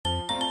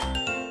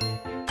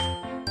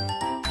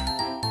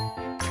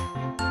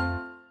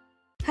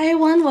Hi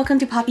everyone, welcome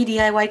to Poppy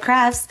DIY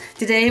Crafts.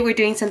 Today we're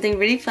doing something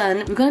really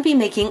fun. We're going to be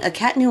making a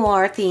Cat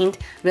Noir themed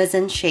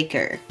resin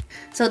shaker.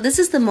 So this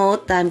is the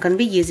mold that I'm going to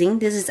be using.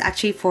 This is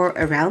actually for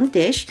a round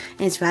dish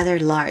and it's rather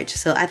large,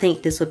 so I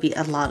think this will be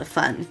a lot of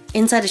fun.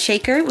 Inside the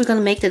shaker, we're going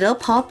to make the little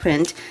paw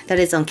print that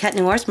is on Cat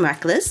Noir's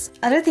Miraculous.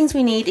 Other things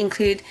we need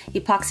include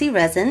epoxy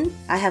resin.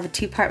 I have a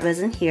 2-part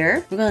resin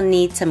here. We're going to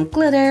need some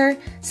glitter,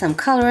 some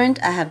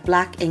colorant. I have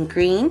black and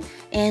green,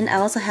 and I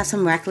also have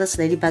some Miraculous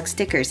Ladybug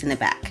stickers in the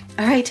back.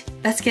 Alright,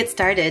 let's get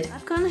started.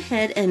 I've gone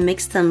ahead and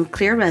mixed some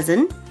clear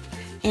resin.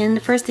 And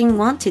the first thing we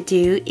want to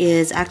do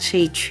is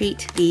actually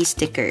treat these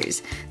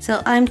stickers.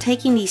 So I'm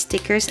taking these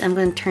stickers, I'm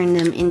going to turn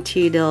them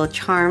into little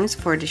charms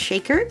for the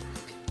shaker.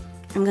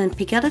 I'm going to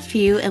pick out a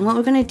few, and what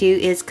we're going to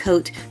do is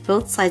coat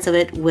both sides of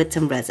it with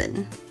some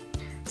resin.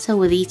 So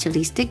with each of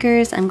these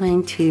stickers, I'm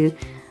going to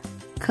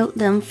coat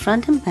them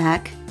front and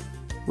back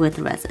with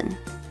resin.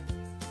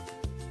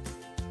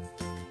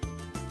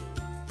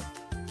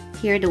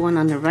 Here, the one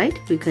on the right,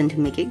 we're going to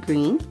make it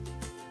green.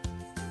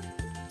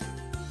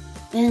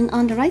 And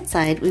on the right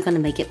side, we're going to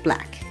make it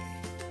black.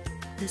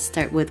 Let's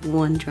start with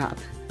 1 drop.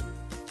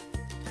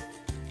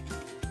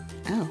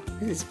 Oh,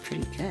 this is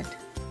pretty good.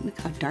 Look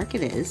how dark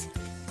it is.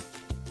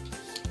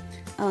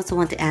 I also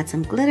want to add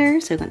some glitter,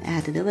 so I'm going to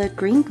add a little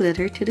green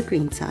glitter to the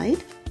green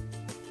side.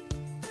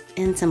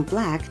 And some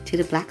black to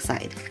the black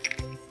side.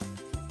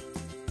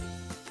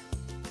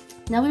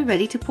 Now we're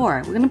ready to pour.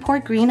 We're going to pour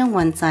green on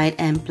one side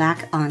and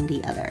black on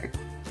the other.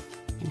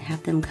 And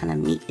have them kind of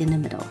meet in the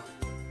middle.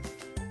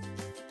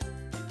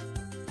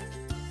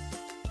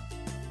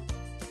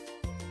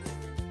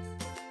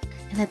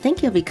 And I think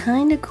it'll be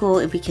kind of cool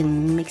if we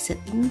can mix it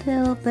a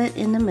little bit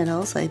in the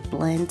middle so it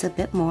blends a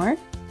bit more.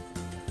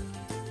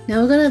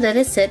 Now we're going to let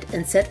it sit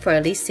and set for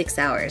at least 6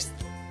 hours.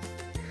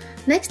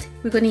 Next,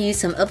 we're going to use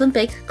some oven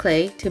baked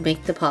clay to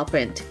make the paw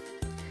print.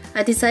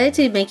 I decided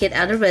to make it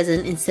out of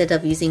resin instead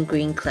of using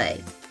green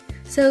clay.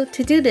 So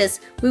to do this,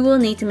 we will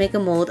need to make a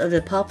mold of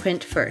the paw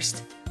print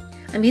first.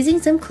 I'm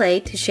using some clay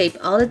to shape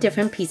all the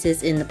different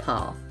pieces in the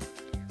paw.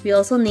 We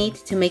also need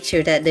to make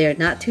sure that they are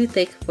not too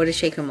thick for the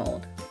shaker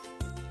mold.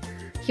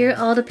 Here are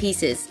all the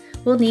pieces.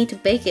 We'll need to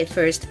bake it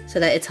first so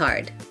that it's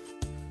hard.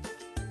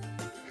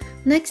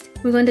 Next,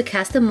 we're going to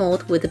cast the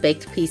mold with the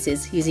baked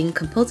pieces using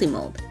composing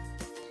mold.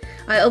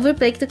 I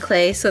overbaked the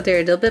clay so they're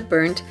a little bit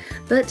burnt,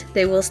 but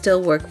they will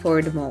still work for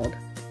the mold.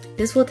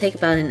 This will take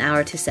about an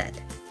hour to set.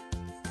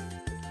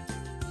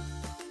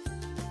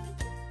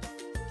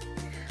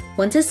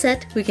 Once it's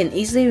set, we can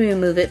easily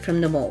remove it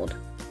from the mold.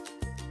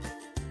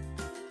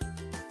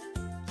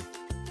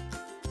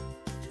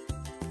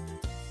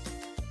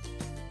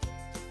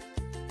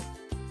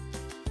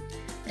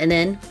 And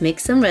then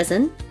mix some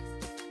resin,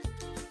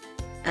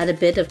 add a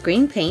bit of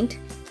green paint,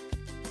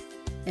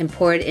 and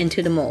pour it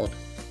into the mold.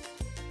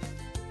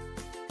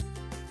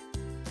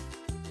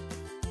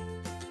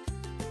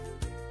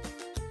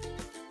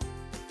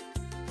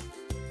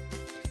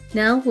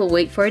 Now we'll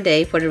wait for a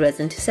day for the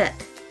resin to set.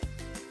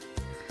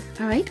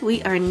 Alright,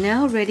 we are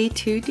now ready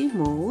to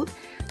demold.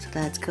 So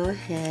let's go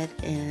ahead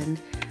and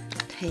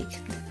take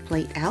the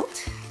plate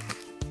out.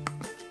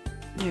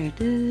 There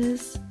it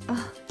is.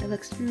 Oh, it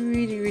looks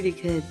really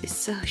good. It's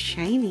so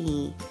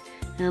shiny.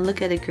 And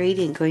look at the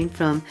gradient going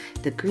from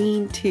the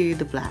green to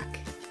the black.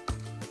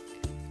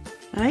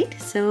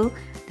 Alright, so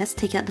let's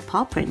take out the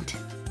paw print.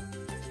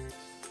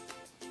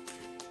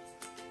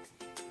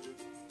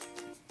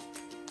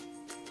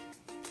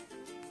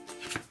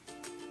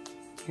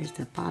 Here's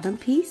the bottom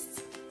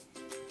piece.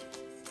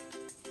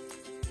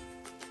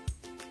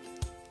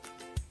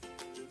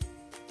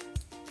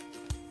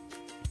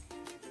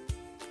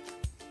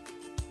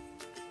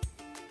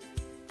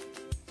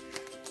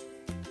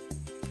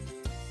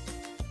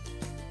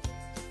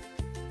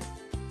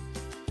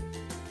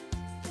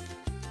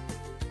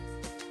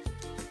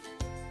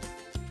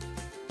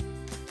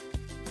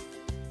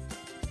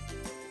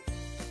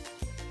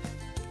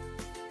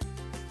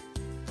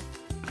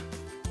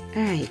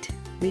 Alright,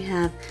 we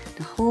have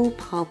the whole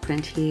paw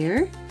print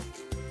here.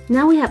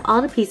 Now we have all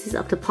the pieces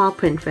of the paw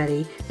print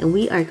ready, and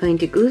we are going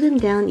to glue them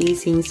down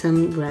using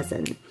some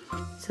resin.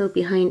 So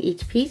behind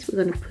each piece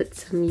we're going to put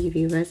some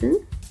UV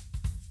resin.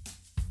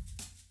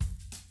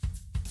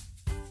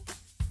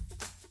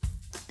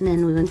 And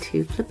then we're going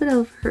to flip it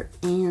over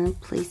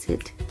and place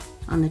it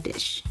on the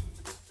dish.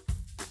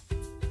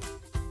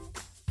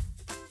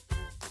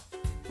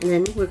 And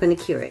then we're going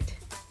to cure it.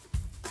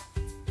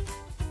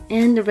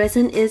 And the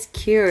resin is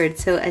cured,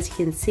 so as you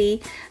can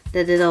see,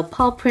 the little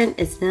paw print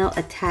is now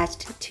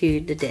attached to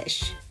the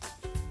dish.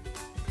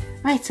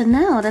 Right, so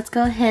now let's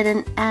go ahead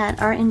and add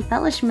our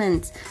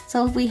embellishments.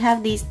 So we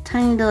have these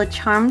tiny little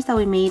charms that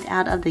we made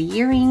out of the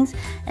earrings,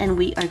 and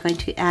we are going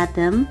to add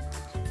them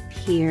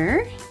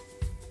here.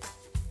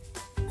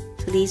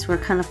 So these will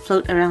kind of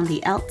float around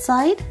the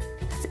outside.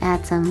 Let's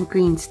add some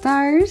green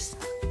stars.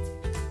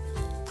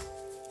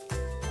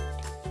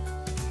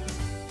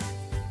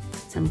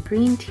 Some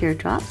green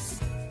teardrops.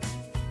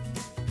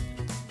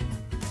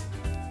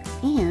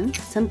 and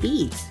some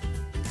beads.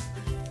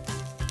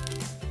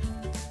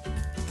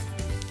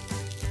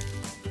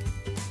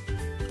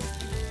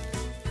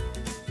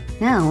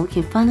 Now we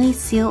can finally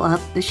seal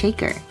up the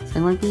shaker. So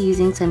I'm going to be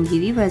using some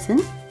UV resin.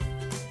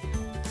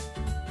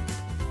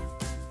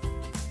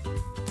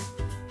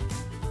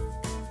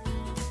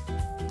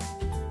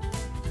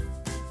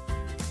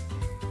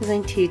 We're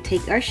going to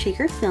take our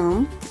shaker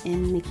film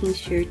and making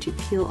sure to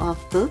peel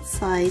off both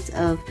sides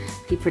of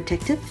the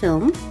protective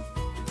film.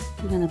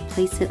 We're going to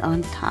place it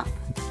on top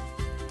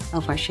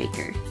of our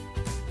shaker.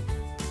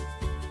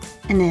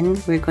 And then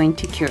we're going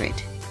to cure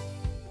it.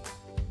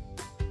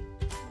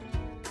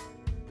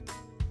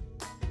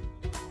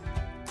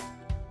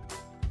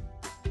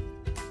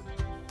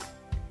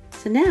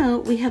 So now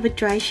we have a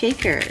dry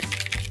shaker.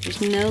 There's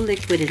no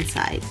liquid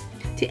inside.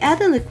 To add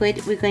the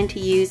liquid, we're going to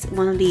use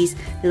one of these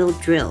little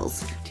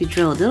drills to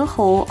drill a little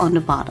hole on the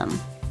bottom.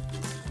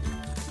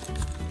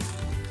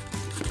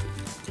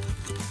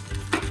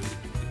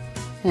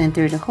 And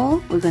through the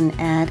hole, we're going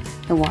to add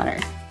the water.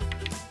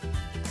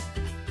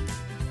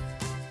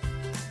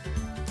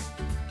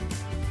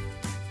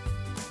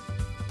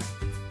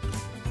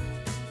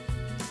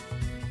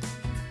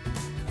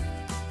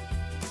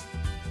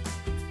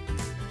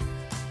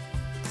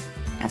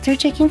 After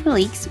checking for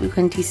leaks, we're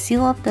going to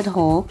seal up the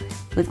hole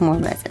with more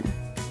resin.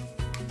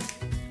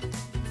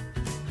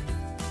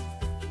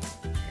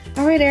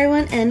 Alright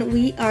everyone, and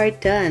we are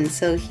done.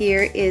 So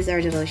here is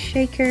our little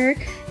shaker.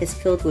 It's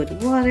filled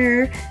with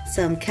water,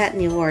 some Cat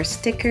Noir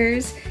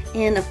stickers,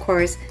 and of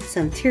course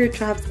some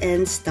teardrops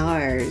and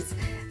stars.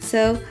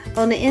 So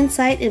on the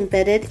inside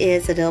embedded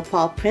is a little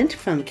paw print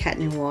from Cat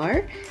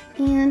Noir,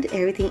 and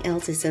everything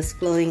else is just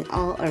flowing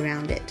all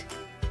around it.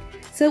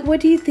 So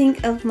what do you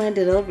think of my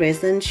little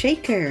resin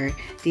shaker?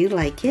 Do you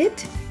like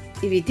it?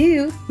 If you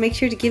do, make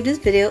sure to give this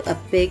video a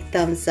big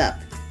thumbs up.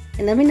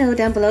 And let me know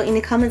down below in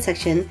the comment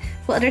section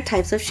what other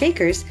types of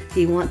shakers do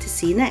you want to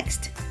see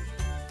next.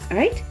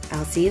 Alright,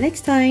 I'll see you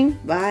next time.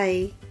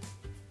 Bye!